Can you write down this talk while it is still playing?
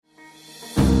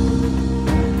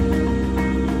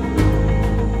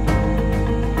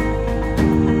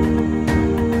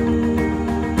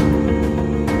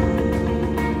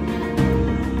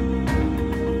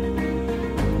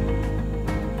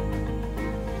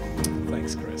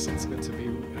Yes, it's good to be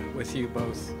with you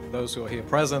both, those who are here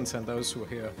present and those who are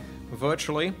here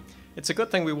virtually. It's a good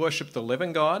thing we worship the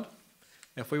living God.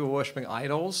 If we were worshiping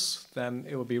idols, then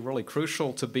it would be really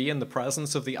crucial to be in the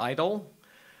presence of the idol.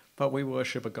 But we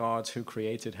worship a God who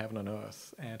created heaven and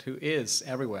earth and who is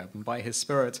everywhere, and by his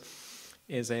Spirit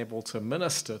is able to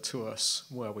minister to us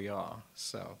where we are.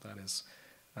 So that is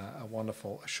a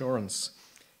wonderful assurance.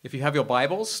 If you have your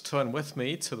Bibles, turn with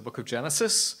me to the book of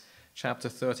Genesis, chapter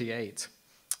 38.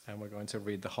 And we're going to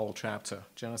read the whole chapter.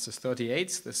 Genesis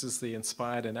 38, this is the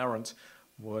inspired, inerrant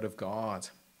Word of God.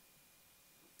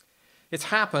 It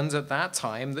happened at that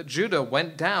time that Judah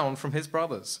went down from his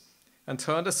brothers and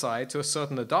turned aside to a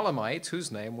certain Adullamite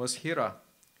whose name was Hira.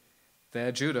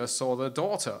 There Judah saw the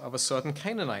daughter of a certain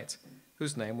Canaanite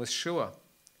whose name was Shua.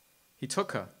 He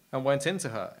took her and went into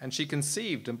her, and she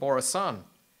conceived and bore a son,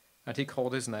 and he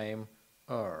called his name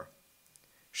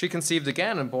She conceived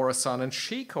again and bore a son, and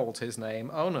she called his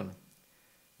name Onan.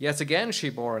 Yet again she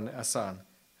bore a son,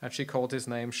 and she called his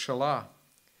name Shelah.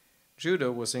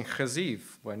 Judah was in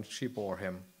Cheziv when she bore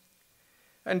him.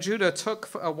 And Judah took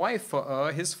a wife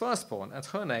for his firstborn, and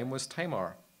her name was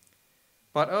Tamar.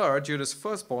 But Judah's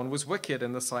firstborn, was wicked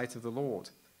in the sight of the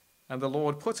Lord, and the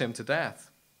Lord put him to death.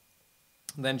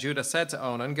 Then Judah said to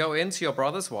Onan, "Go in to your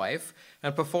brother's wife,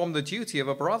 and perform the duty of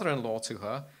a brother-in-law to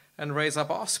her, and raise up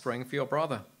offspring for your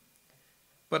brother."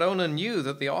 But Onan knew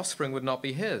that the offspring would not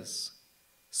be his.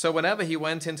 So whenever he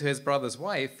went into his brother's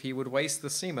wife, he would waste the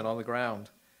semen on the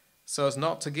ground, so as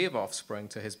not to give offspring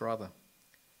to his brother.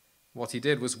 What he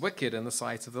did was wicked in the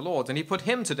sight of the Lord, and he put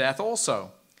him to death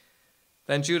also.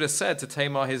 Then Judah said to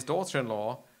Tamar his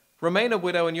daughter-in-law, "Remain a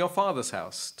widow in your father's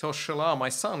house, till Shelah my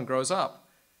son grows up,"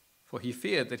 for he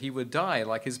feared that he would die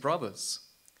like his brothers.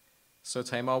 So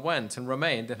Tamar went and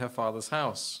remained in her father's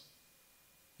house.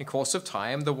 In course of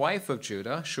time, the wife of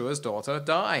Judah, Shua's daughter,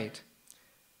 died.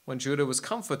 When Judah was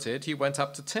comforted, he went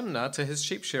up to Timnah to his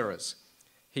sheep shearers,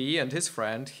 he and his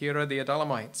friend Hira the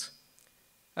Adullamite.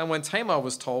 And when Tamar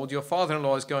was told, "Your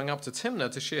father-in-law is going up to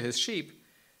Timnah to shear his sheep,"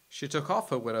 she took off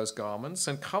her widow's garments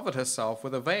and covered herself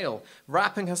with a veil,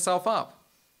 wrapping herself up,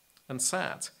 and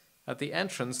sat at the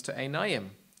entrance to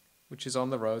Enaim, which is on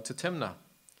the road to Timnah.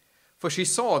 For she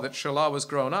saw that Shelah was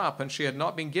grown up, and she had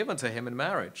not been given to him in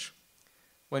marriage.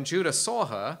 When Judah saw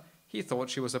her, he thought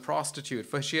she was a prostitute,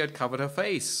 for she had covered her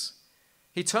face.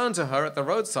 He turned to her at the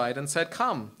roadside and said,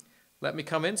 "Come, let me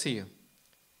come in to you,"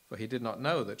 for he did not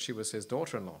know that she was his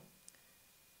daughter-in-law.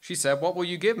 She said, "What will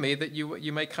you give me that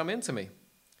you may come in to me?"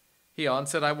 He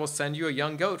answered, "I will send you a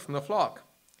young goat from the flock."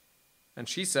 And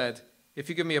she said, "If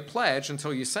you give me a pledge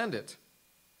until you send it."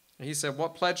 And he said,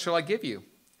 "What pledge shall I give you?"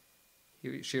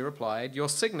 She replied, "Your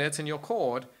signet and your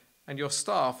cord, and your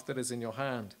staff that is in your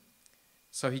hand."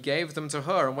 So he gave them to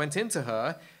her and went into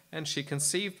her, and she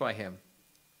conceived by him.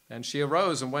 Then she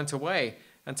arose and went away,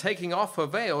 and taking off her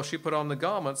veil, she put on the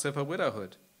garments of her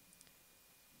widowhood.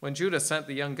 When Judah sent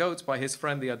the young goat by his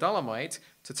friend the Adullamite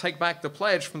to take back the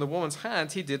pledge from the woman's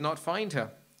hand, he did not find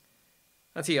her.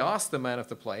 And he asked the men of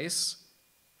the place,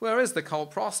 "Where is the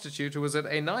cult prostitute who was at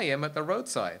Enaim at the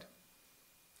roadside?"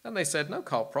 And they said, "No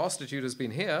cult prostitute has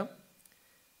been here."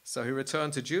 So he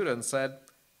returned to Judah and said,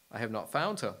 "I have not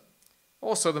found her."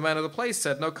 Also the men of the place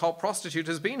said, "No cult prostitute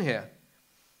has been here."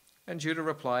 And Judah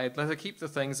replied, "Let her keep the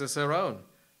things as her own,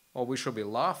 or we shall be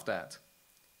laughed at.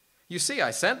 You see,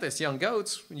 I sent this young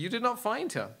goat, and you did not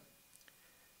find her."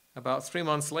 About 3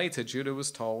 months later, Judah was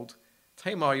told,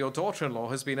 "Tamar, your daughter-in-law,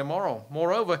 has been immoral.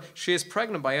 Moreover, she is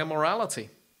pregnant by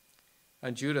immorality."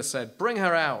 And Judah said, "Bring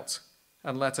her out,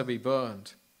 and let her be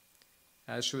burned."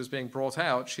 As she was being brought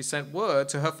out, she sent word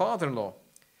to her father-in-law,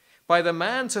 "By the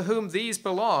man to whom these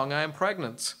belong, I am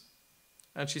pregnant."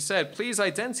 And she said, "Please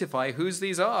identify whose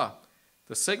these are,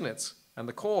 the signet and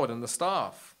the cord and the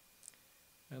staff."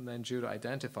 And then Judah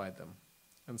identified them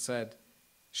and said,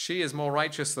 "She is more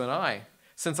righteous than I,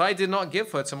 since I did not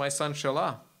give her to my son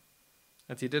Shelah."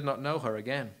 And he did not know her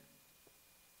again.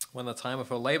 When the time of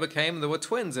her labor came, there were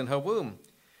twins in her womb.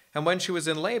 And when she was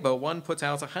in labor, one put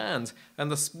out a hand, and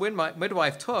the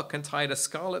midwife took and tied a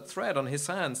scarlet thread on his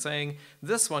hand, saying,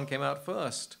 "This one came out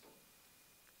first."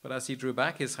 But as he drew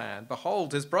back his hand,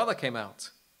 behold, his brother came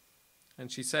out. And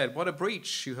she said, "What a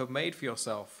breach you have made for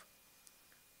yourself."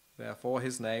 Therefore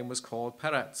his name was called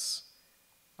Peretz.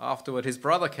 Afterward his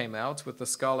brother came out with the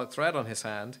scarlet thread on his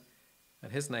hand,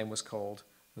 and his name was called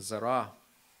Zerah.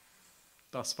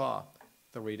 Thus far,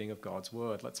 the reading of God's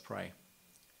word. Let's pray.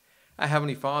 Our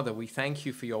Heavenly Father, we thank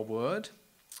you for your word.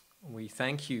 We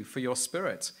thank you for your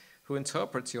Spirit who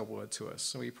interprets your word to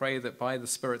us. And we pray that by the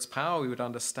Spirit's power we would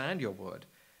understand your word,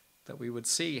 that we would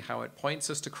see how it points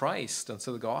us to Christ and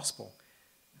to the gospel,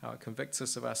 how it convicts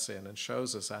us of our sin and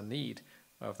shows us our need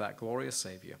of that glorious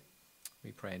Savior.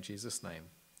 We pray in Jesus' name.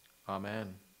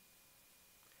 Amen.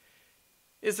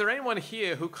 Is there anyone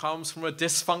here who comes from a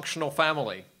dysfunctional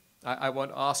family? I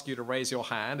won't ask you to raise your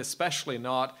hand, especially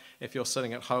not if you're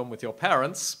sitting at home with your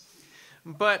parents.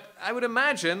 But I would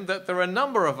imagine that there are a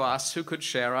number of us who could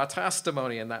share our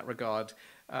testimony in that regard.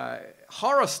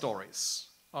 Horror stories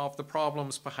of the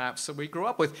problems perhaps that we grew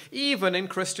up with, even in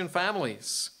Christian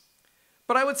families.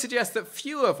 But I would suggest that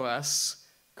few of us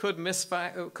could match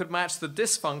the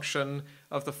dysfunction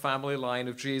of the family line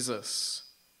of Jesus.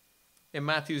 In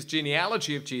Matthew's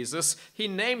genealogy of Jesus, he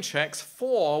name-checks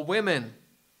 4 women: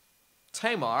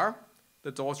 Tamar,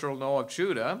 the daughter-in-law of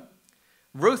Judah,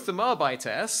 Ruth the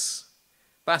Moabitess,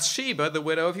 Bathsheba, the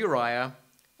widow of Uriah,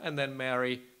 and then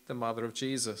Mary, the mother of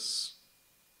Jesus.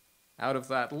 Out of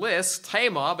that list,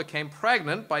 Tamar became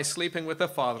pregnant by sleeping with her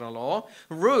father-in-law.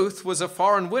 Ruth was a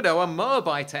foreign widow, a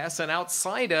Moabitess, an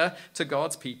outsider to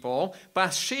God's people.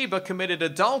 Bathsheba committed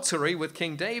adultery with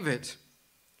King David.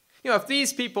 If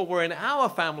these people were in our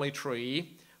family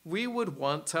tree, we would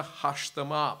want to hush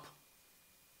them up,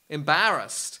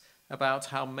 embarrassed about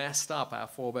how messed up our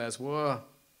forebears were.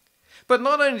 But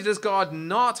not only does God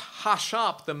not hush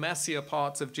up the messier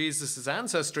parts of Jesus'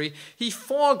 ancestry, he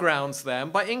foregrounds them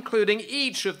by including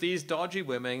each of these dodgy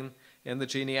women in the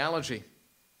genealogy.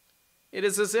 It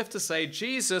is as if to say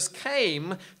Jesus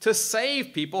came to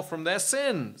save people from their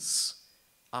sins.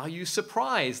 Are you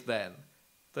surprised then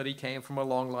that he came from a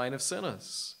long line of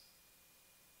sinners?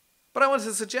 But I want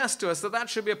to suggest to us that that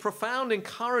should be a profound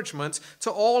encouragement to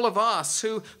all of us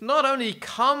who not only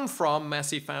come from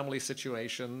messy family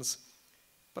situations,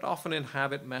 but often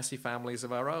inhabit messy families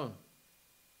of our own.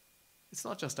 It's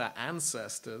not just our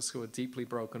ancestors who are deeply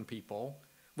broken people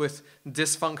with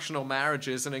dysfunctional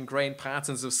marriages and ingrained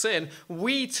patterns of sin.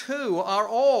 We too are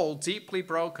all deeply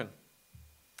broken.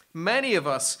 Many of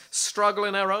us struggle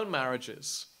in our own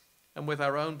marriages and with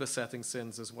our own besetting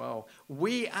sins as well.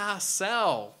 We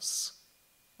ourselves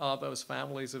are those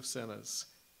families of sinners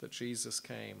that Jesus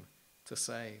came to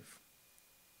save.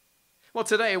 Well,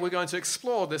 today we're going to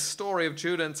explore this story of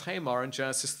Judah and Tamar in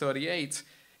Genesis 38.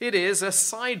 It is a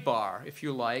sidebar, if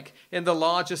you like, in the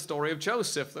larger story of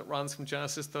Joseph that runs from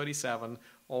Genesis 37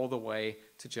 all the way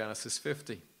to Genesis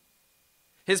 50.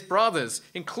 His brothers,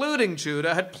 including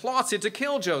Judah, had plotted to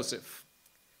kill Joseph.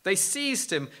 They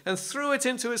seized him and threw it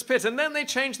into his pit, and then they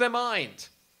changed their mind.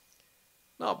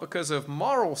 Not because of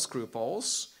moral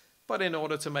scruples, but in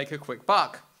order to make a quick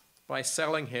buck by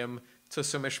selling him to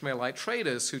some Ishmaelite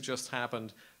traders who just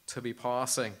happened to be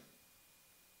passing.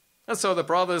 And so the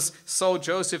brothers sold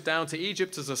Joseph down to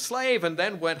Egypt as a slave and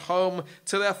then went home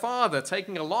to their father,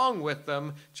 taking along with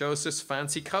them Joseph's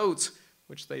fancy coat,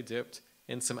 which they dipped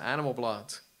in some animal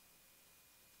blood.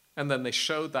 And then they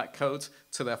showed that coat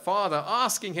to their father,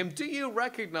 asking him, "Do you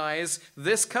recognize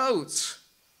this coat?"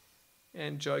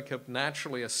 And Jacob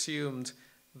naturally assumed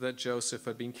that Joseph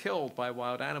had been killed by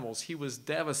wild animals. He was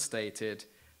devastated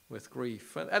with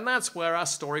grief. And that's where our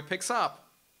story picks up,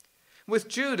 with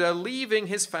Judah leaving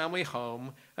his family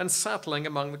home and settling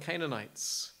among the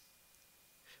Canaanites.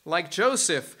 Like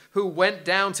Joseph, who went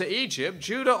down to Egypt,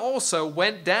 Judah also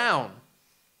went down.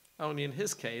 Only in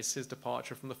his case, his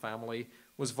departure from the family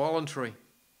was voluntary.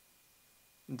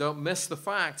 And don't miss the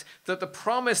fact that the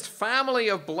promised family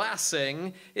of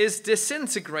blessing is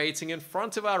disintegrating in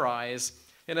front of our eyes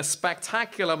in a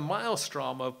spectacular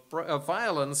maelstrom of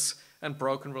violence and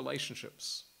broken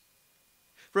relationships.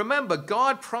 Remember,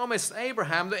 God promised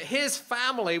Abraham that his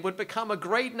family would become a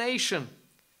great nation,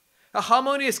 a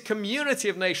harmonious community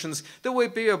of nations that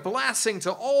would be a blessing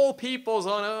to all peoples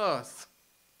on earth.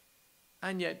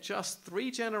 And yet, just 3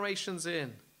 generations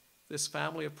in, this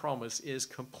family of promise is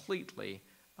completely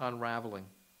unraveling.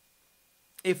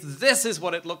 If this is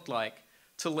what it looked like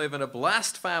to live in a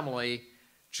blessed family,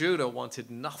 Judah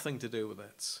wanted nothing to do with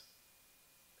it.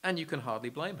 And you can hardly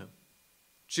blame him.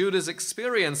 Judah's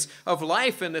experience of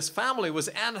life in this family was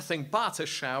anything but a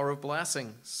shower of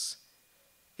blessings.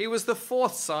 He was the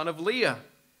 4th son of Leah,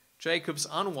 Jacob's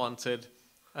unwanted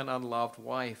and unloved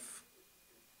wife.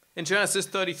 In Genesis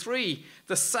 33,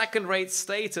 the second-rate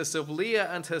status of Leah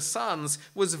and her sons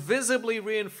was visibly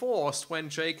reinforced when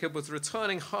Jacob was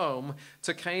returning home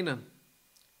to Canaan.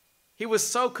 He was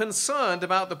so concerned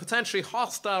about the potentially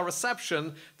hostile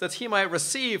reception that he might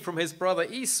receive from his brother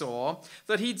Esau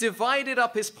that he divided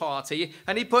up his party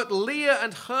and he put Leah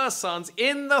and her sons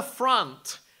in the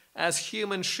front as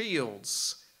human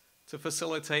shields to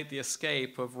facilitate the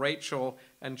escape of Rachel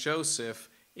and Joseph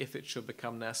if it should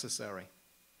become necessary.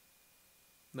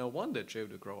 No wonder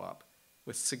Judah grew up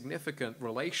with significant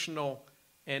relational,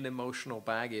 and emotional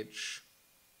baggage.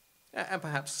 And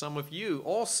perhaps some of you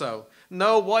also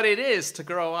know what it is to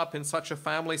grow up in such a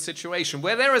family situation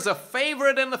where there is a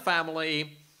favorite in the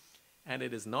family and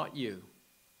it is not you.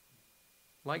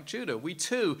 Like Judah, we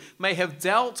too may have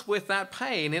dealt with that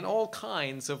pain in all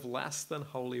kinds of less than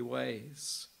holy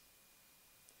ways.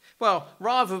 Well,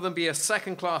 rather than be a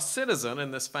second-class citizen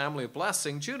in this family of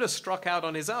blessing, Judah struck out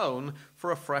on his own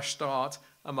for a fresh start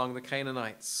among the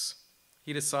Canaanites.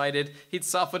 He decided he'd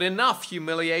suffered enough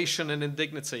humiliation and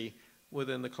indignity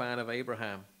within the clan of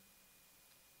Abraham.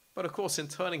 But of course, in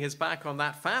turning his back on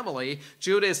that family,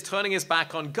 Judah is turning his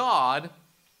back on God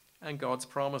and God's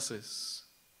promises.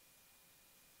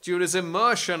 Judah's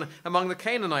immersion among the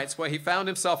Canaanites, where he found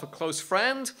himself a close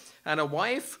friend and a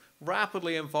wife,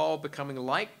 rapidly involved becoming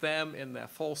like them in their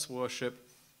false worship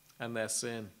and their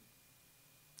sin,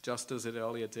 just as it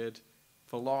earlier did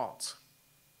for Lot.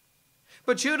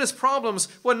 But Judah's problems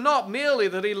were not merely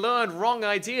that he learned wrong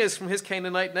ideas from his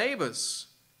Canaanite neighbors.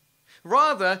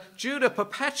 Rather, Judah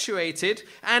perpetuated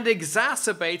and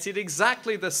exacerbated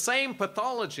exactly the same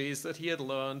pathologies that he had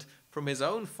learned from his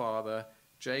own father,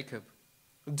 Jacob,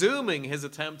 dooming his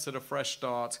attempts at a fresh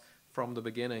start from the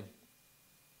beginning.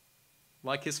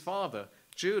 Like his father,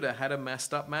 Judah had a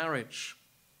messed up marriage.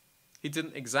 He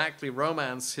didn't exactly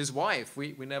romance his wife.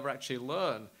 We never actually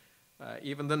learn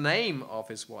even the name of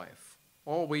his wife.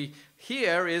 All we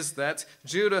hear is that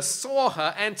Judah saw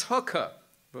her and took her,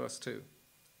 verse 2.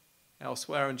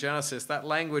 Elsewhere in Genesis, that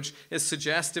language is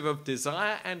suggestive of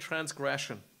desire and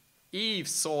transgression. Eve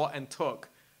saw and took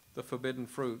the forbidden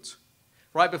fruit.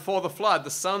 Right before the flood,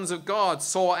 the sons of God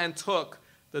saw and took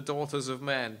the daughters of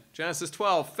men. Genesis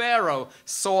 12, Pharaoh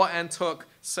saw and took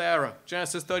Sarah.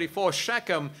 Genesis 34,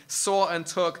 Shechem saw and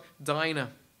took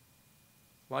Dinah.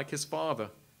 Like his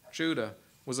father, Judah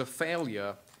was a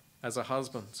failure as a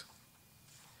husband.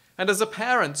 And as a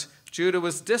parent, Judah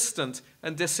was distant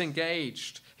and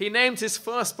disengaged. He named his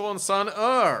firstborn son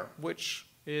which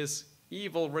is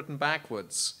evil written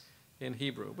backwards in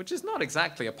Hebrew, which is not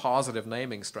exactly a positive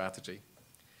naming strategy.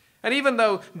 And even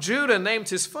though Judah named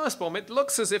his firstborn, it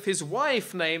looks as if his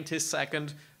wife named his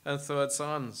second and third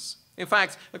sons. In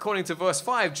fact, according to verse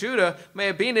 5, Judah may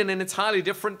have been in an entirely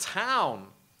different town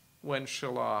when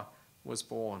Shelah was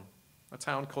born, a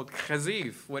town called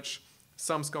Cheziv, which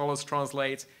some scholars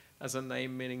translate as a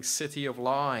name meaning city of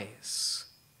lies.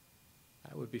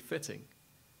 That would be fitting.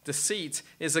 Deceit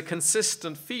is a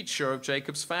consistent feature of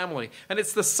Jacob's family, and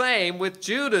it's the same with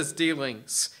Judah's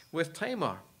dealings with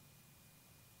Tamar.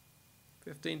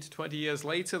 15 to 20 years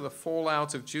later, the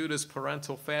fallout of Judah's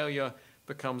parental failure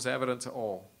becomes evident to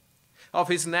all. Of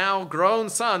his now grown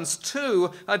sons,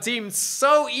 2 are deemed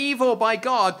so evil by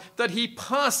God that he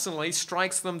personally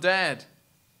strikes them dead.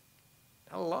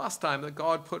 Now, the last time that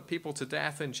God put people to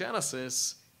death in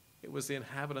Genesis, it was the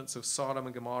inhabitants of Sodom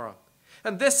and Gomorrah.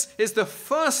 And this is the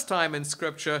first time in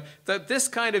Scripture that this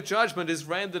kind of judgment is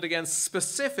rendered against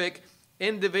specific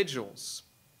individuals.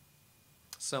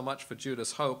 So much for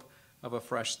Judah's hope of a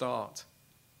fresh start.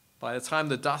 By the time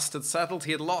the dust had settled,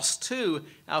 he had lost 2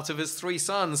 out of his 3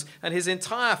 sons, and his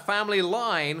entire family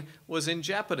line was in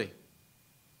jeopardy.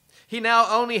 He now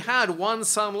only had 1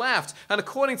 son left, and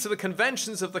according to the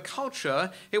conventions of the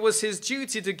culture, it was his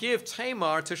duty to give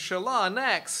Tamar to Shelah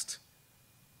next.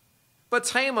 But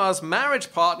Tamar's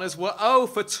marriage partners were 0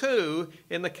 for 2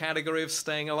 in the category of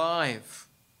staying alive.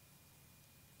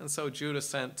 And so Judah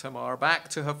sent Tamar back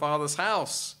to her father's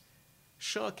house,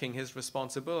 shirking his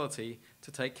responsibility to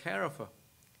take care of her.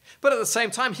 But at the same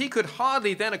time, he could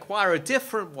hardly then acquire a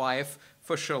different wife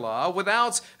for Shelah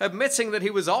without admitting that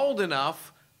he was old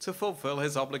enough to fulfill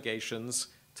his obligations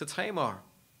to Tamar.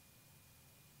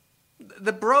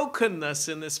 The brokenness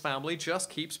in this family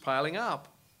just keeps piling up.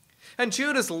 And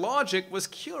Judah's logic was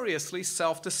curiously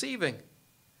self-deceiving.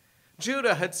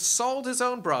 Judah had sold his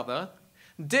own brother,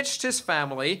 ditched his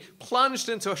family, plunged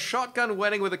into a shotgun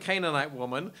wedding with a Canaanite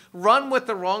woman, run with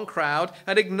the wrong crowd,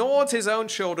 and ignored his own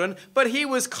children, but he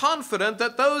was confident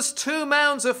that those 2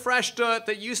 mounds of fresh dirt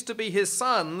that used to be his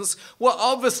sons were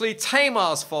obviously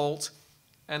Tamar's fault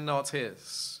and not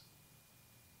his.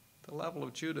 The level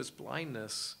of Judah's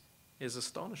blindness is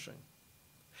astonishing.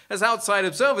 As outside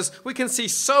observers, we can see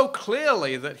so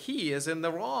clearly that he is in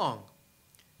the wrong.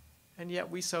 And yet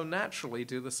we so naturally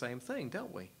do the same thing,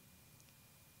 don't we?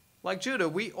 Like Judah,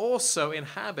 we also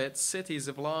inhabit cities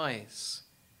of lies,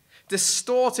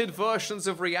 distorted versions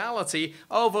of reality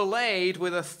overlaid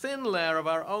with a thin layer of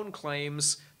our own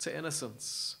claims to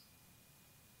innocence.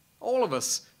 All of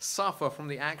us suffer from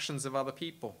the actions of other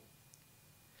people.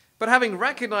 But having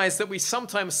recognized that we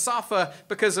sometimes suffer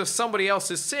because of somebody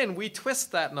else's sin, we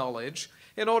twist that knowledge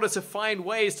in order to find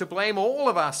ways to blame all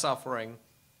of our suffering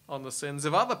on the sins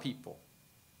of other people.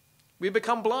 We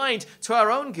become blind to our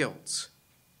own guilt,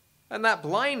 and that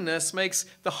blindness makes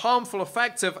the harmful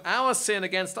effect of our sin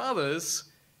against others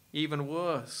even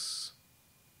worse.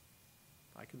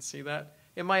 I can see that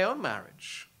in my own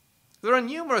marriage. There are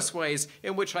numerous ways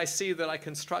in which I see that I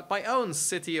construct my own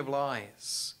city of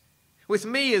lies, with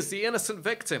me as the innocent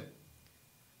victim,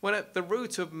 when at the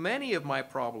root of many of my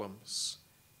problems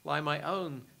lie my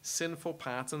own sinful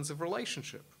patterns of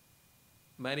relationship,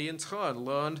 many in turn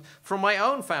learned from my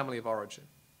own family of origin.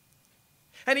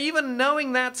 And even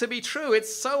knowing that to be true,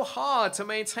 it's so hard to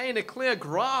maintain a clear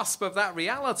grasp of that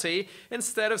reality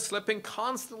instead of slipping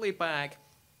constantly back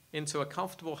into a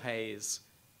comfortable haze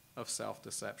of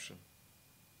self-deception.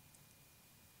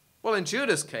 Well, in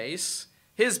Judah's case,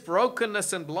 his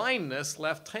brokenness and blindness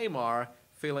left Tamar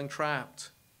feeling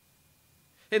trapped.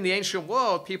 In the ancient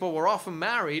world, people were often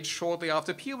married shortly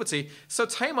after puberty, so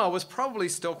Tamar was probably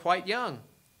still quite young,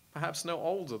 perhaps no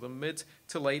older than mid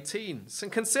to late teens.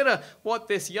 And consider what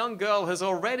this young girl has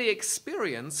already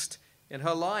experienced in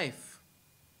her life.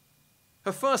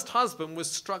 Her first husband was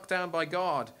struck down by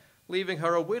God, leaving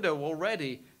her a widow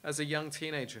already as a young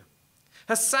teenager.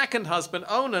 Her second husband,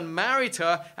 Onan, married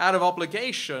her out of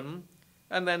obligation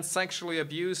and then sexually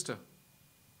abused her.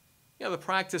 The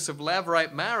practice of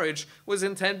levirate marriage was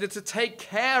intended to take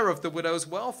care of the widow's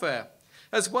welfare,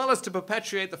 as well as to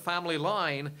perpetuate the family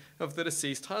line of the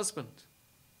deceased husband.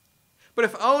 But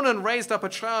if Onan raised up a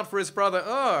child for his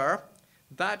brother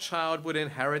that child would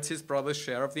inherit his brother's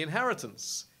share of the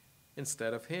inheritance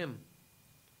instead of him.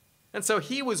 And so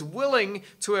he was willing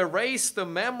to erase the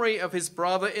memory of his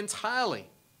brother entirely,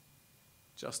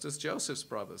 just as Joseph's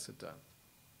brothers had done.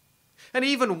 And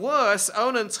even worse,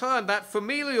 Onan turned that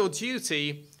familial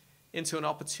duty into an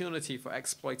opportunity for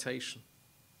exploitation.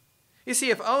 You see,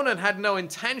 if Onan had no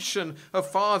intention of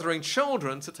fathering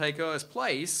children to take Er's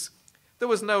place, there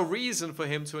was no reason for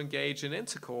him to engage in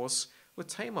intercourse with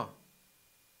Tamar.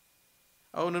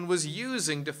 Onan was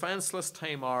using defenseless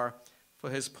Tamar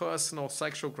for his personal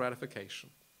sexual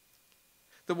gratification.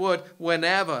 The word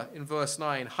whenever in verse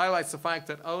 9 highlights the fact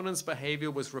that Onan's behavior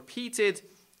was repeated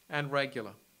and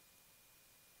regular.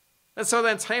 And so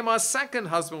then Tamar's second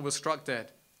husband was struck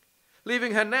dead,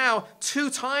 leaving her now 2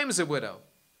 times a widow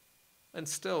and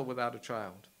still without a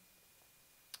child.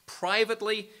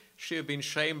 Privately, she had been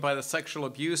shamed by the sexual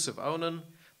abuse of Onan.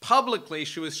 Publicly,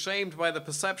 she was shamed by the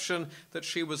perception that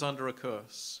she was under a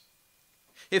curse.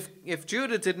 If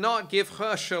Judah did not give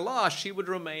her Shelah, she would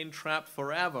remain trapped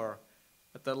forever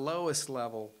at the lowest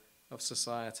level of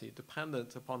society,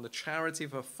 dependent upon the charity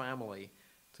of her family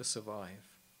to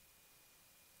survive.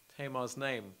 Tamar's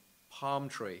name, palm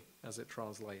tree, as it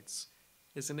translates,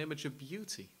 is an image of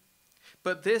beauty.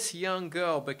 But this young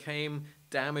girl became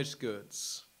damaged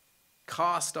goods,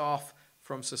 cast off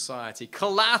from society,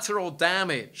 collateral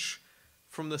damage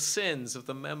from the sins of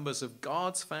the members of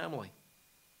God's family,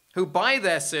 who by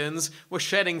their sins were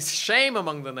shedding shame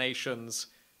among the nations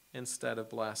instead of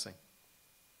blessing.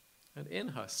 And in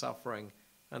her suffering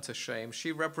and her shame,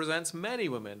 she represents many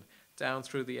women down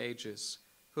through the ages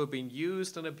who have been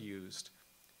used and abused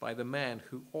by the men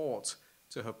who ought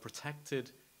to have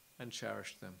protected and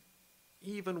cherished them,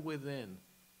 even within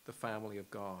the family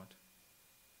of God.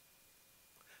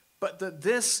 But that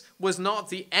this was not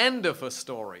the end of her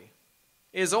story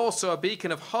is also a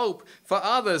beacon of hope for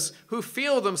others who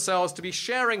feel themselves to be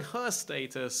sharing her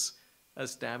status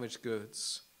as damaged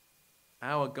goods.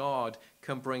 Our God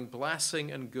can bring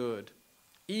blessing and good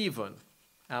even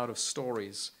out of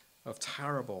stories of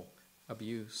terrible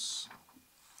abuse.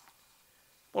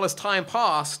 Well, as time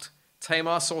passed,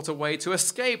 Tamar sought a way to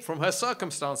escape from her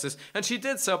circumstances, and she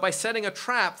did so by setting a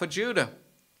trap for Judah.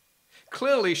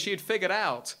 Clearly, she had figured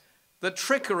out that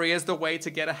trickery is the way to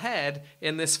get ahead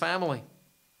in this family,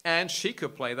 and she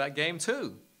could play that game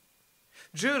too.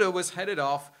 Judah was headed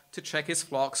off to check his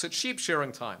flocks at sheep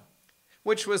shearing time,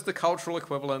 which was the cultural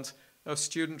equivalent of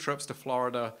student trips to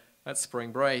Florida at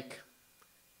spring break.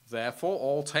 Therefore,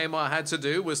 all Tamar had to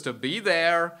do was to be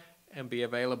there and be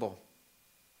available.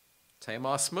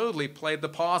 Tamar smoothly played the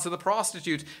part of the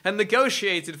prostitute and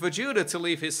negotiated for Judah to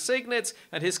leave his signet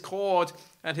and his cord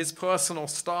and his personal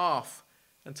staff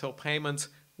until payment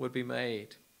would be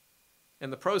made. In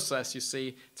the process, you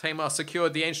see, Tamar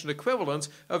secured the ancient equivalent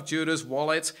of Judah's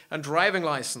wallet and driving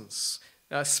license,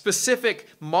 specific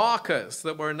markers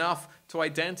that were enough to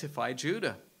identify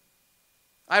Judah.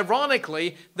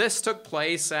 Ironically, this took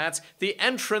place at the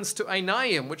entrance to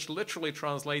Einayim, which literally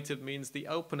translated means the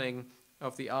opening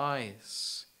of the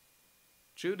eyes.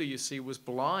 Judah, you see, was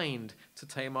blind to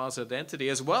Tamar's identity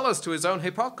as well as to his own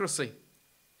hypocrisy.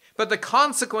 But the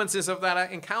consequences of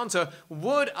that encounter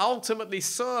would ultimately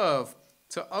serve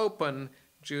to open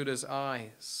Judah's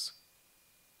eyes.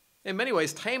 In many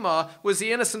ways, Tamar was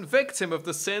the innocent victim of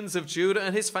the sins of Judah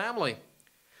and his family.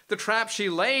 The trap she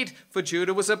laid for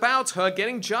Judah was about her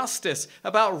getting justice,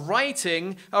 about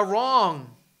righting a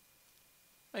wrong.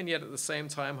 And yet at the same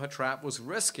time, her trap was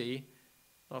risky,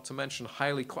 not to mention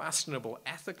highly questionable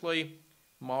ethically,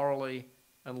 morally,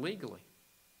 and legally.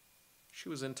 She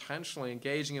was intentionally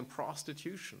engaging in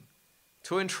prostitution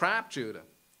to entrap Judah.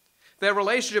 Their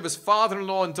relationship as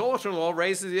father-in-law and daughter-in-law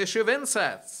raises the issue of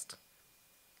incest.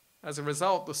 As a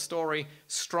result, the story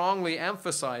strongly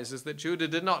emphasizes that Judah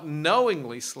did not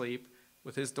knowingly sleep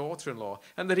with his daughter-in-law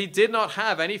and that he did not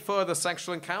have any further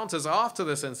sexual encounters after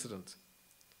this incident.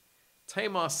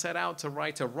 Tamar set out to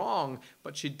right a wrong,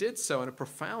 but she did so in a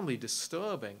profoundly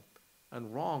disturbing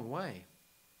and wrong way.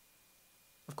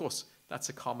 Of course, that's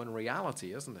a common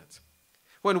reality, isn't it?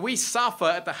 When we suffer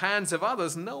at the hands of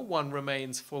others, no one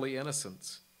remains fully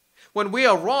innocent. When we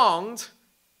are wronged,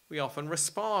 we often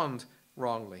respond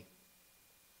wrongly.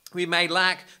 We may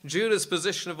lack Judah's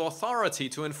position of authority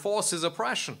to enforce his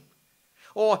oppression,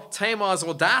 or Tamar's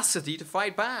audacity to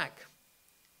fight back.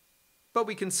 But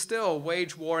we can still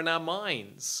wage war in our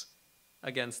minds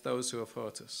against those who have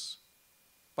hurt us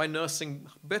by nursing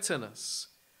bitterness,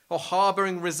 or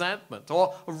harboring resentment,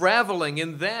 or reveling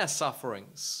in their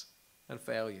sufferings and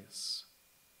failures.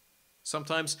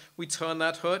 Sometimes we turn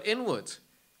that hurt inward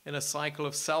in a cycle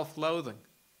of self-loathing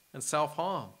and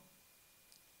self-harm.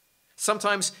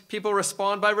 Sometimes people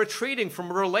respond by retreating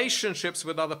from relationships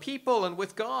with other people and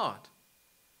with God,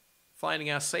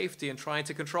 finding our safety in trying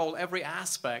to control every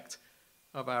aspect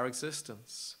of our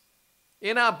existence.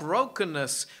 In our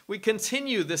brokenness, we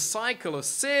continue this cycle of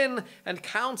sin and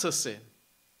counter-sin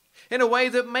in a way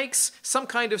that makes some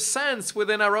kind of sense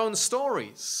within our own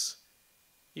stories,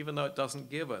 even though it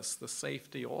doesn't give us the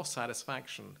safety or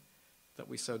satisfaction that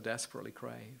we so desperately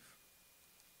crave.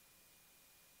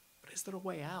 But is there a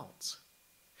way out?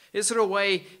 Is there a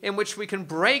way in which we can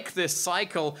break this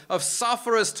cycle of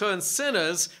sufferers turn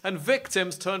sinners and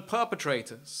victims turn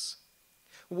perpetrators?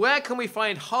 Where can we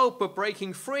find hope of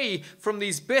breaking free from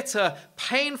these bitter,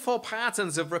 painful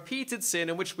patterns of repeated sin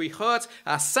in which we hurt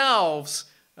ourselves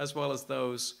as well as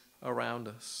those around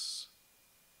us?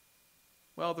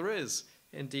 Well, there is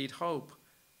indeed hope,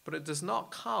 but it does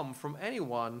not come from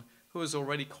anyone who is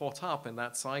already caught up in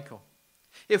that cycle.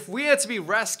 If we are to be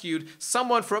rescued,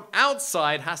 someone from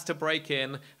outside has to break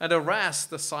in and arrest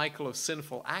the cycle of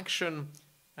sinful action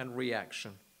and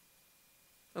reaction.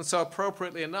 And so,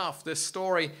 appropriately enough, this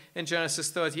story in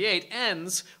Genesis 38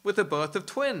 ends with the birth of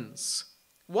twins,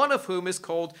 one of whom is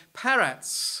called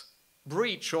Peretz,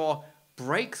 breach or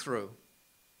breakthrough.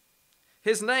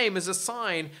 His name is a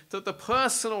sign that the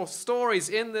personal stories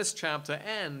in this chapter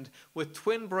end with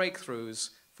twin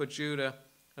breakthroughs for Judah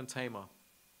and Tamar.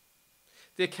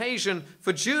 The occasion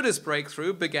for Judah's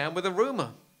breakthrough began with a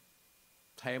rumor.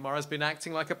 Tamar has been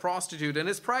acting like a prostitute and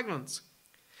is pregnant.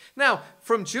 Now,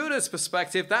 from Judah's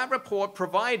perspective, that report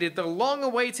provided the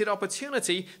long-awaited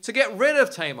opportunity to get rid of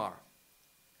Tamar,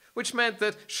 which meant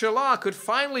that Shelah could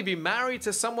finally be married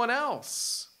to someone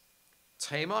else.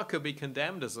 Tamar could be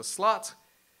condemned as a slut.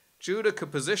 Judah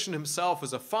could position himself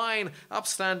as a fine,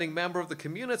 upstanding member of the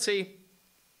community,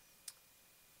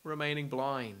 remaining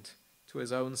blind to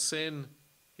his own sin,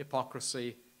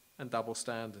 hypocrisy, and double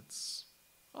standards.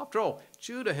 After all,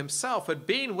 Judah himself had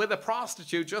been with a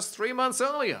prostitute just 3 months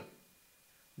earlier.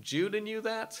 Judah knew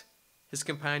that, his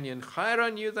companion Hira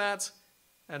knew that,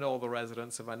 and all the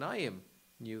residents of Anaim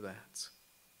knew that.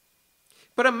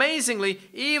 But amazingly,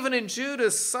 even in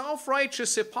Judah's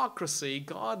self-righteous hypocrisy,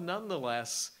 God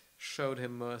nonetheless showed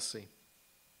him mercy.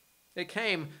 It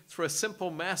came through a simple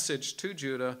message to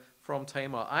Judah from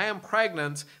Tamar. I am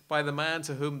pregnant by the man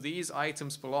to whom these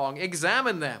items belong.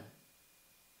 Examine them.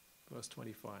 Verse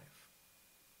 25.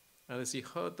 And as he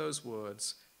heard those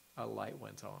words, a light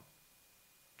went on.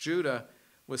 Judah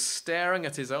was staring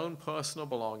at his own personal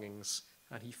belongings,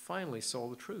 and he finally saw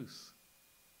the truth.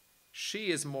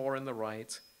 She is more in the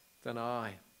right than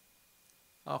I.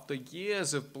 After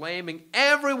years of blaming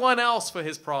everyone else for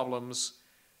his problems,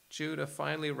 Judah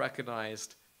finally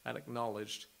recognized and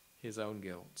acknowledged his own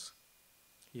guilt.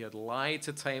 He had lied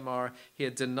to Tamar. He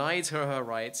had denied her her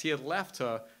rights. He had left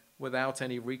her without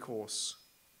any recourse.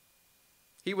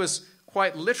 He was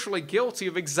quite literally guilty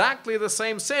of exactly the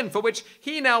same sin for which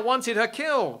he now wanted her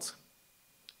killed.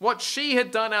 What she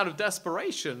had done out of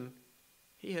desperation,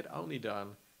 he had only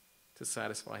done to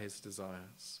satisfy his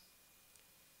desires.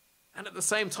 And at the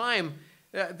same time,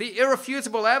 the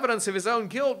irrefutable evidence of his own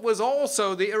guilt was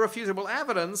also the irrefutable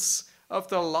evidence of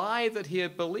the lie that he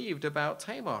had believed about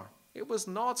Tamar. It was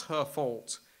not her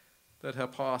fault that her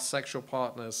past sexual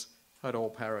partners had all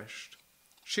perished.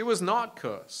 She was not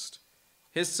cursed.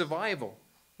 His survival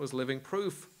was living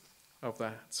proof of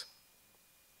that.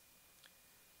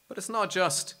 But it's not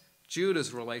just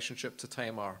Judah's relationship to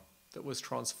Tamar that was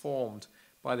transformed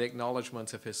by the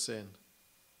acknowledgement of his sin.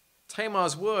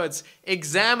 Tamar's words,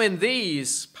 "Examine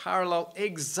these," parallel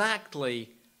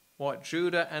exactly what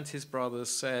Judah and his brothers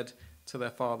said to their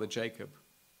father Jacob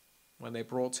when they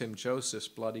brought him Joseph's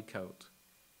bloody coat.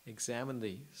 Examine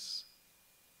these.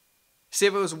 See,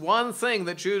 if it was one thing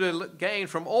that Judah gained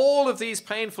from all of these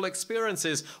painful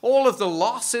experiences, all of the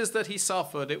losses that he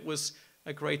suffered, it was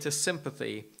a greater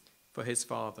sympathy for his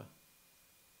father.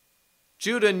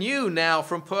 Judah knew now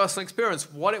from personal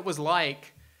experience what it was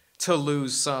like to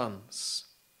lose sons.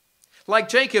 Like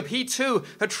Jacob, he too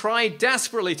had tried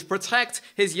desperately to protect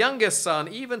his youngest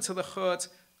son, even to the hurt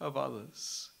of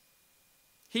others.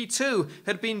 He too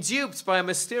had been duped by a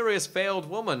mysterious veiled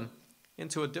woman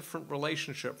into a different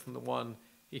relationship from the one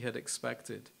he had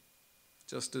expected.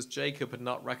 Just as Jacob had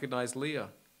not recognized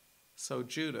Leah, so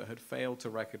Judah had failed to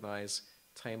recognize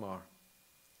Tamar.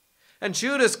 And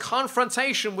Judah's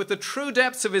confrontation with the true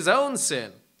depths of his own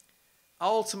sin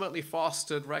ultimately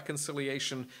fostered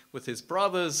reconciliation with his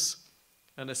brothers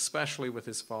and especially with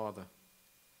his father.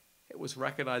 It was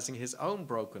recognizing his own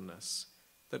brokenness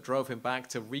that drove him back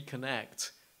to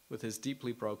reconnect with his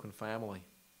deeply broken family.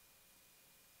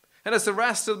 And as the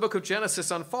rest of the book of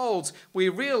Genesis unfolds, we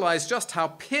realize just how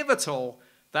pivotal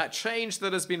that change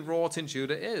that has been wrought in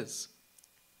Judah is.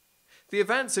 The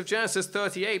events of Genesis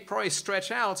 38 probably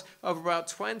stretch out over about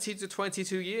 20 to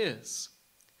 22 years,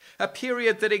 a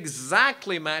period that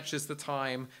exactly matches the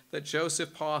time that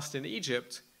Joseph passed in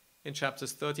Egypt in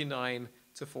chapters 39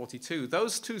 to 42.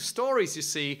 Those two stories, you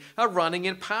see, are running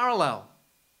in parallel.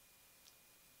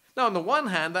 Now, on the one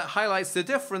hand, that highlights the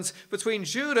difference between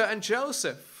Judah and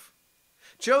Joseph.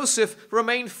 Joseph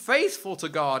remained faithful to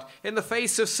God in the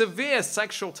face of severe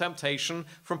sexual temptation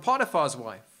from Potiphar's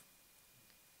wife.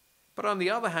 But on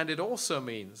the other hand, it also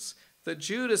means that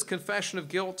Judah's confession of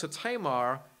guilt to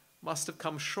Tamar must have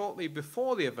come shortly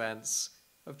before the events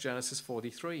of Genesis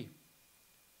 43.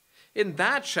 In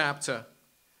that chapter,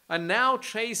 a now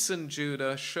chastened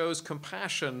Judah shows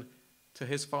compassion to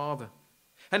his father.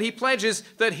 And he pledges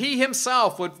that he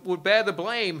himself would bear the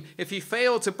blame if he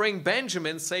failed to bring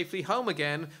Benjamin safely home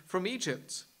again from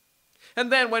Egypt.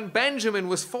 And then when Benjamin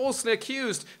was falsely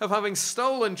accused of having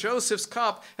stolen Joseph's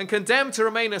cup and condemned to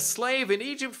remain a slave in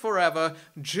Egypt forever,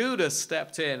 Judah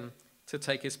stepped in to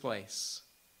take his place,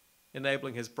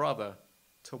 enabling his brother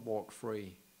to walk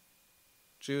free.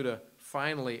 Judah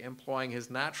finally employing his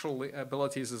natural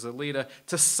abilities as a leader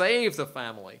to save the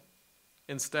family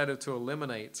instead of to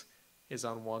eliminate his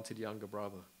unwanted younger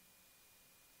brother.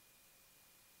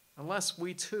 Unless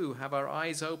we too have our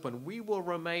eyes open, we will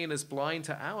remain as blind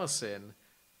to our sin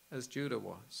as Judah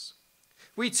was.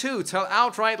 We too tell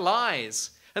outright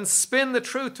lies and spin the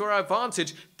truth to our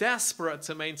advantage, desperate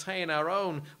to maintain our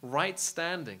own right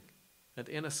standing and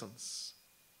innocence.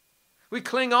 We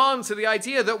cling on to the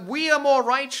idea that we are more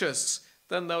righteous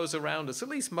than those around us, at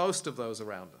least most of those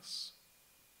around us.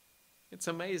 It's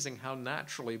amazing how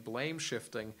naturally blame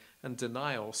shifting and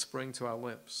denial spring to our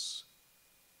lips.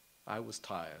 I was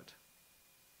tired.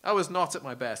 I was not at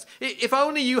my best. If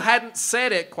only you hadn't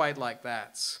said it quite like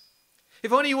that.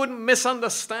 If only you wouldn't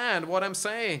misunderstand what I'm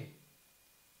saying.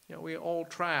 You know, we're all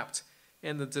trapped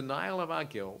in the denial of our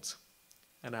guilt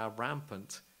and our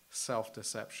rampant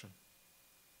self-deception,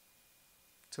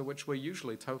 to which we're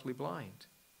usually totally blind.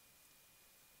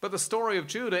 But the story of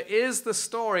Judah is the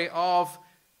story of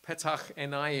Petach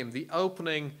Enayim, the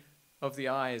opening of the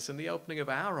eyes and the opening of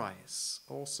our eyes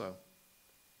also.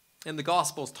 In the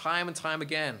Gospels, time and time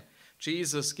again,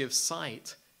 Jesus gives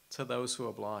sight to those who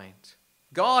are blind.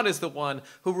 God is the one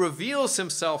who reveals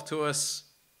himself to us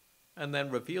and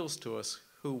then reveals to us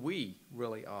who we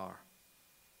really are.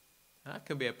 That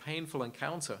can be a painful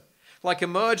encounter. Like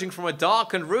emerging from a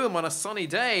darkened room on a sunny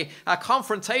day, our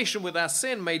confrontation with our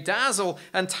sin may dazzle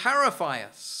and terrify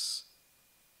us.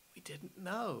 We didn't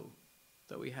know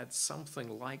that we had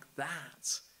something like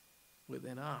that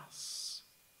within us.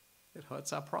 It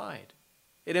hurts our pride.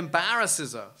 It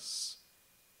embarrasses us.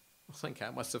 I think how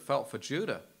it must have felt for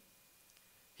Judah.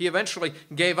 He eventually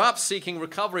gave up seeking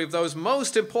recovery of those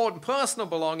most important personal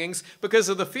belongings because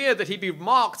of the fear that he'd be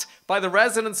mocked by the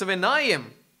residents of Enayim.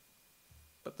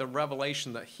 But the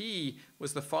revelation that he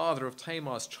was the father of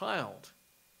Tamar's child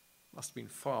must have been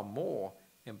far more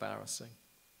embarrassing.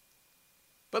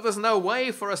 But there's no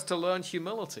way for us to learn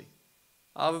humility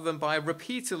other than by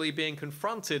repeatedly being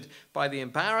confronted by the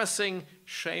embarrassing,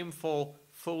 shameful,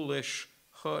 foolish,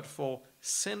 hurtful,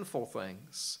 sinful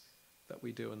things that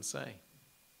we do and say.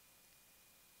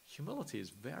 Humility is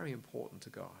very important to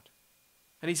God,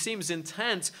 and he seems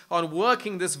intent on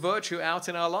working this virtue out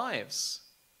in our lives.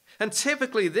 And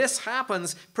typically this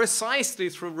happens precisely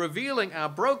through revealing our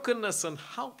brokenness and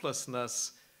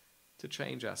helplessness to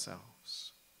change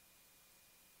ourselves.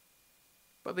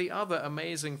 But the other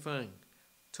amazing thing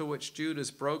to which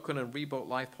Judah's broken and rebuilt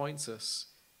life points us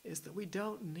is that we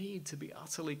don't need to be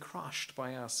utterly crushed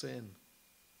by our sin.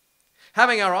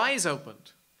 Having our eyes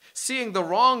opened, seeing the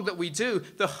wrong that we do,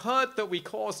 the hurt that we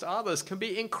cause to others, can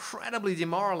be incredibly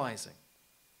demoralizing.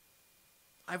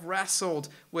 I've wrestled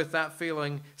with that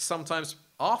feeling sometimes,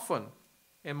 often,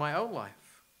 in my own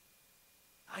life.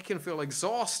 I can feel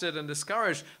exhausted and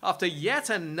discouraged after yet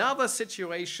another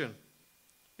situation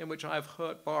in which I've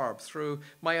hurt Barb through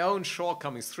my own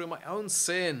shortcomings, through my own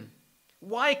sin.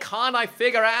 Why can't I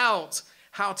figure out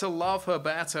how to love her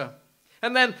better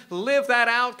and then live that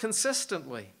out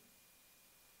consistently?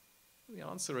 The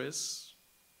answer is,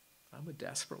 I'm a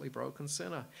desperately broken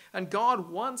sinner, and God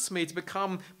wants me to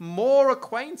become more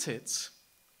acquainted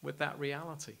with that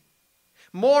reality,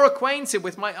 more acquainted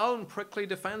with my own prickly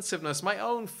defensiveness, my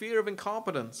own fear of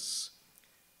incompetence,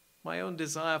 my own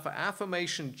desire for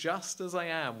affirmation just as I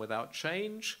am without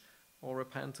change or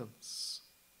repentance.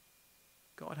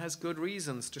 God has good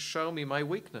reasons to show me my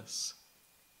weakness,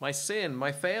 my sin,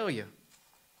 my failure,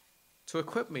 to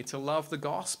equip me to love the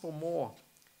gospel more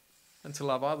and to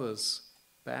love others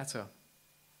better.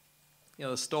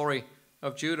 The story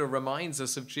of Judah reminds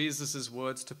us of Jesus'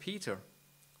 words to Peter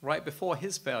right before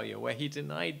his failure, where he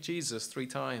denied Jesus 3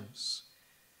 times.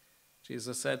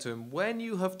 Jesus said to him, "When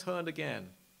you have turned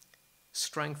again,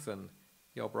 strengthen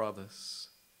your brothers."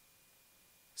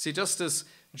 See, just as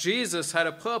Jesus had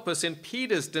a purpose in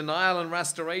Peter's denial and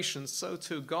restoration, so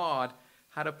too God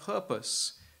had a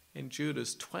purpose in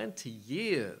Judah's 20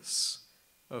 years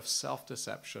of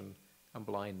self-deception and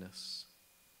blindness.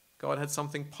 God had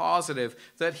something positive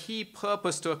that he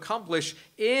purposed to accomplish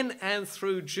in and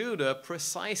through Judah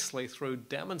precisely through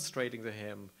demonstrating to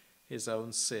him his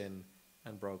own sin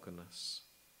and brokenness.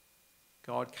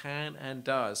 God can and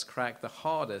does crack the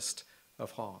hardest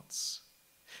of hearts.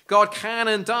 God can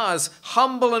and does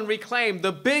humble and reclaim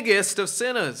the biggest of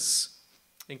sinners,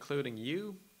 including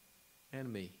you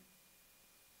and me.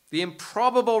 The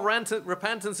improbable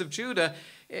repentance of Judah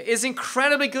is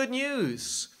incredibly good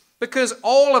news, because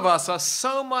all of us are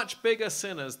so much bigger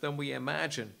sinners than we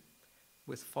imagine,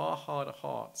 with far harder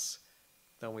hearts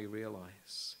than we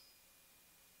realize.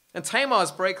 And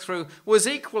Tamar's breakthrough was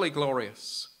equally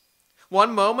glorious.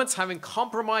 One moment, having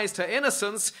compromised her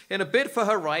innocence in a bid for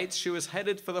her rights, she was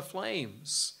headed for the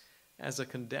flames as a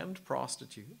condemned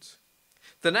prostitute.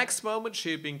 The next moment,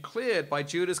 she had been cleared by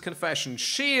Judah's confession.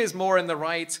 She is more in the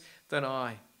right than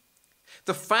I.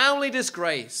 The family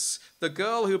disgrace, the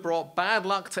girl who brought bad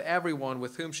luck to everyone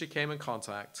with whom she came in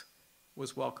contact,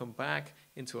 was welcomed back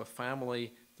into a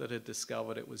family that had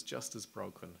discovered it was just as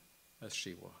broken as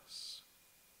she was.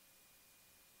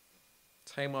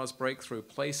 Tamar's breakthrough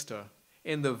placed her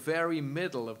in the very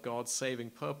middle of God's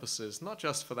saving purposes, not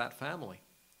just for that family,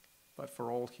 but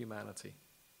for all humanity.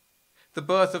 The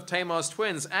birth of Tamar's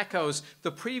twins echoes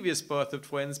the previous birth of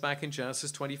twins back in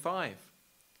Genesis 25.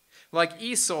 Like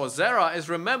Esau, Zerah is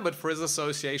remembered for his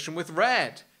association with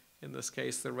red, in this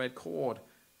case the red cord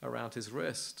around his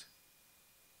wrist.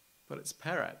 But it's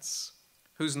Peretz,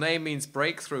 whose name means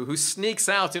breakthrough, who sneaks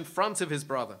out in front of his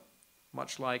brother,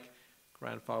 much like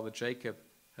grandfather Jacob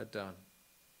had done.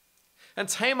 And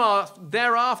Tamar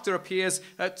thereafter appears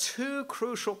at 2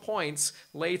 crucial points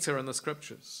later in the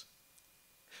scriptures.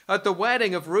 At the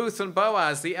wedding of Ruth and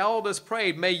Boaz, the elders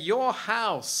prayed, "May your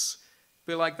house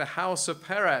be like the house of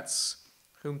Peretz,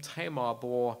 whom Tamar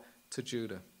bore to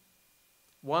Judah."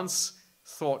 Once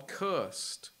thought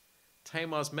cursed,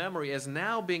 Tamar's memory is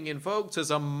now being invoked as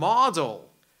a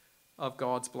model of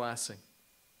God's blessing.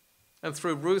 And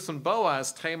through Ruth and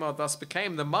Boaz, Tamar thus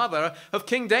became the mother of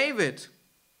King David.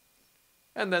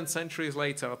 And then centuries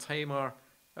later, Tamar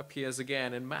appears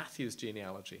again in Matthew's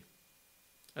genealogy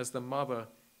as the mother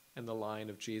in the line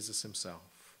of Jesus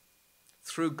himself.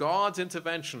 Through God's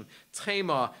intervention,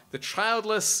 Tamar, the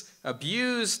childless,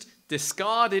 abused,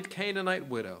 discarded Canaanite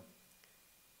widow,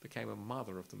 became a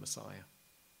mother of the Messiah.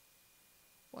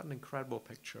 What an incredible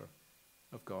picture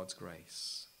of God's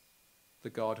grace, the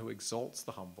God who exalts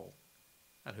the humble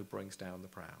and who brings down the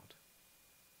proud.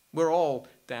 We're all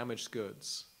damaged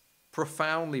goods,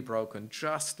 profoundly broken,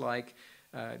 just like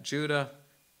Judah,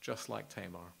 just like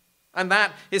Tamar. And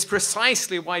that is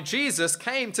precisely why Jesus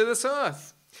came to this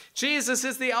earth. Jesus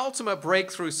is the ultimate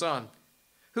breakthrough son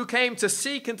who came to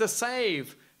seek and to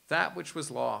save that which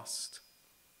was lost.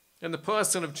 In the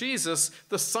person of Jesus,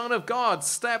 the Son of God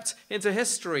stepped into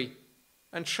history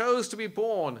and chose to be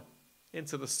born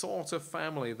into the sort of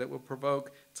family that will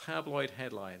provoke tabloid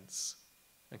headlines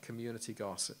and community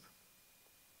gossip.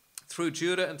 Through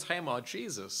Judah and Tamar,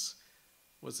 Jesus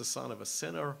was the son of a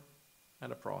sinner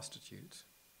and a prostitute.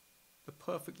 The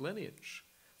perfect lineage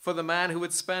for the man who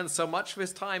would spend so much of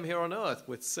his time here on earth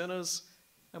with sinners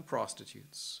and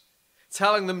prostitutes,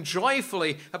 telling them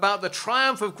joyfully about the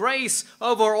triumph of grace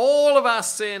over all of our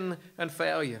sin and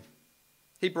failure.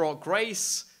 He brought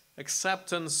grace,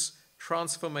 acceptance,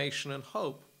 transformation, and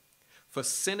hope for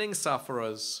sinning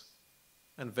sufferers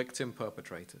and victim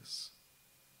perpetrators.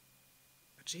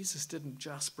 But Jesus didn't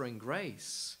just bring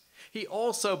grace. He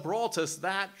also brought us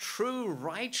that true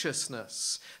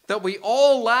righteousness that we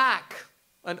all lack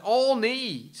and all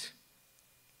need.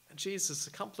 And Jesus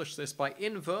accomplished this by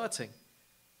inverting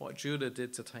what Judah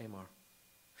did to Tamar.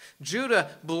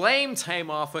 Judah blamed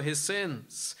Tamar for his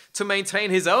sins to maintain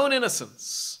his own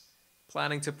innocence,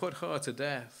 planning to put her to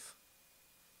death.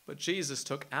 But Jesus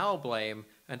took our blame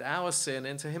and our sin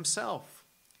into himself,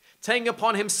 taking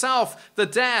upon himself the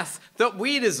death that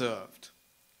we deserved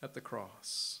at the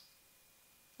cross.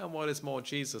 And what is more,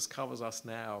 Jesus covers us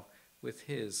now with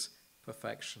his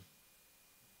perfection.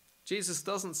 Jesus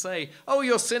doesn't say, oh,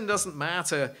 your sin doesn't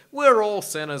matter. We're all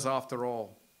sinners after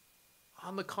all.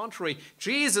 On the contrary,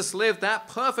 Jesus lived that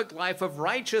perfect life of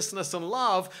righteousness and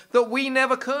love that we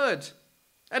never could.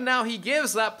 And now he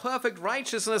gives that perfect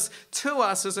righteousness to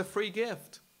us as a free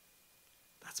gift.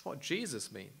 That's what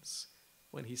Jesus means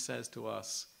when he says to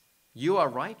us, you are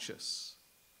righteous.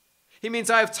 He means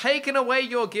I have taken away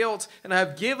your guilt and I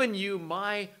have given you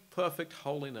my perfect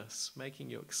holiness, making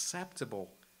you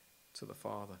acceptable to the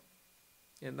Father.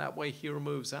 In that way, he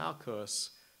removes our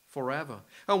curse forever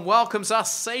and welcomes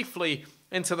us safely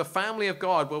into the family of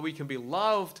God, where we can be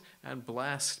loved and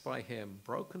blessed by him,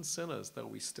 broken sinners though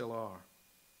we still are.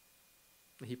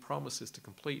 And he promises to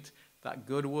complete that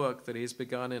good work that he has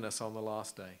begun in us on the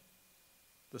last day.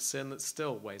 The sin that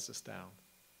still weighs us down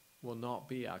will not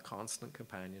be our constant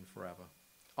companion forever.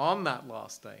 On that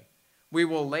last day, we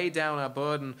will lay down our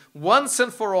burden once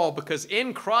and for all, because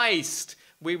in Christ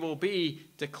we will be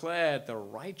declared the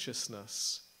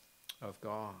righteousness of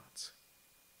God.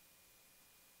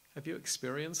 Have you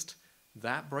experienced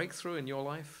that breakthrough in your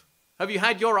life? Have you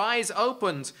had your eyes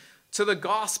opened to the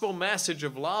gospel message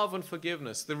of love and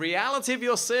forgiveness, the reality of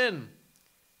your sin,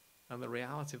 and the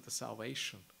reality of the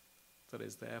salvation that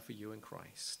is there for you in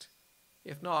Christ?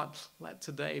 If not, let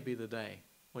today be the day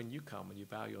when you come and you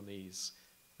bow your knees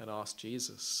and ask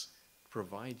Jesus to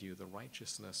provide you the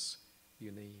righteousness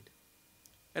you need.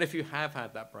 And if you have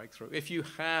had that breakthrough, if you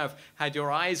have had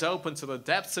your eyes open to the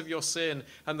depths of your sin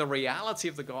and the reality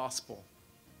of the gospel,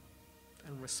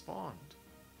 then respond.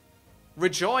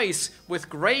 Rejoice with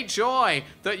great joy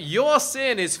that your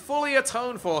sin is fully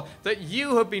atoned for, that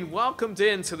you have been welcomed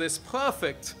into this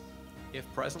perfect, if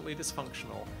presently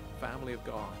dysfunctional, family of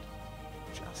God,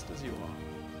 just as you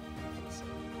are.